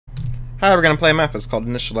Hi, we're going to play a map. It's called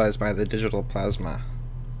Initialize by the Digital Plasma.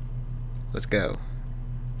 Let's go.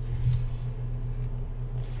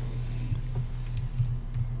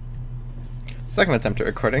 Second attempt at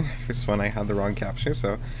recording. First one I had the wrong capture,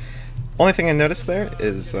 so... Only thing I noticed there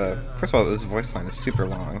is, first of all, this voice line is super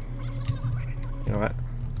long. You know what?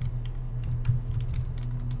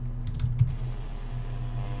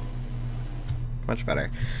 Much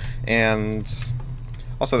better. And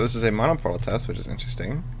also this is a monoportal test, which is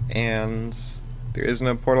interesting. And there is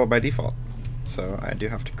no portal by default. So I do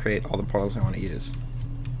have to create all the portals I want to use.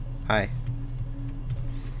 Hi.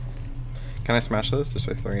 Can I smash this just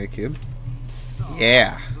by throwing a cube?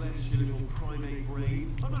 Yeah!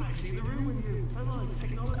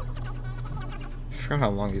 I forgot how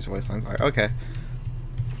long these voice lines are. Okay.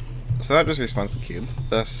 So that just respawns the cube.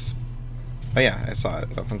 This... Oh yeah, I saw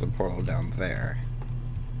it. It opens a portal down there.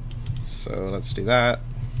 So let's do that.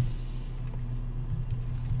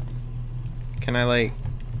 Can I, like,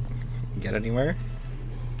 get anywhere?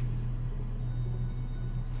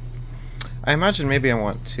 I imagine maybe I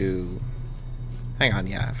want to... Hang on,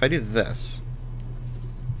 yeah, if I do this,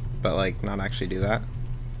 but, like, not actually do that.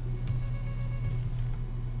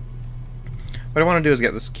 What I want to do is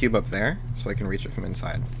get this cube up there, so I can reach it from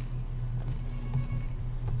inside.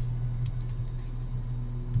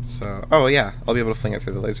 So, oh yeah, I'll be able to fling it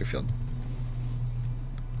through the laser field.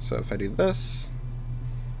 So if I do this,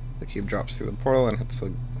 the cube drops through the portal and hits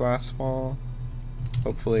the glass wall.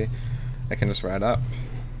 Hopefully, I can just ride up,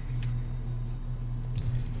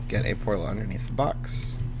 get a portal underneath the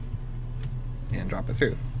box, and drop it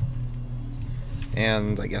through.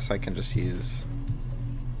 And I guess I can just use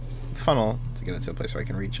the funnel to get it to a place where I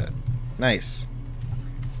can reach it. Nice!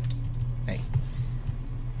 Hey.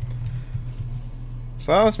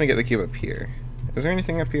 So that lets me get the cube up here. Is there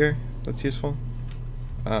anything up here that's useful?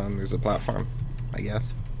 There's a platform, I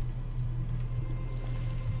guess.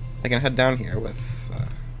 I can head down here with,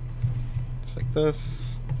 just like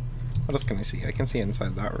this. What else can I see? I can see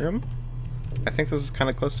inside that room. I think this is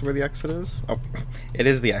kind of close to where the exit is. Oh, it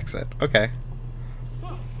is the exit. Okay.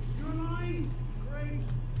 You're alive. Great.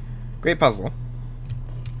 Great puzzle.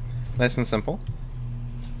 Nice and simple.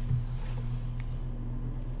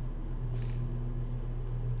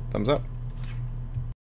 Thumbs up.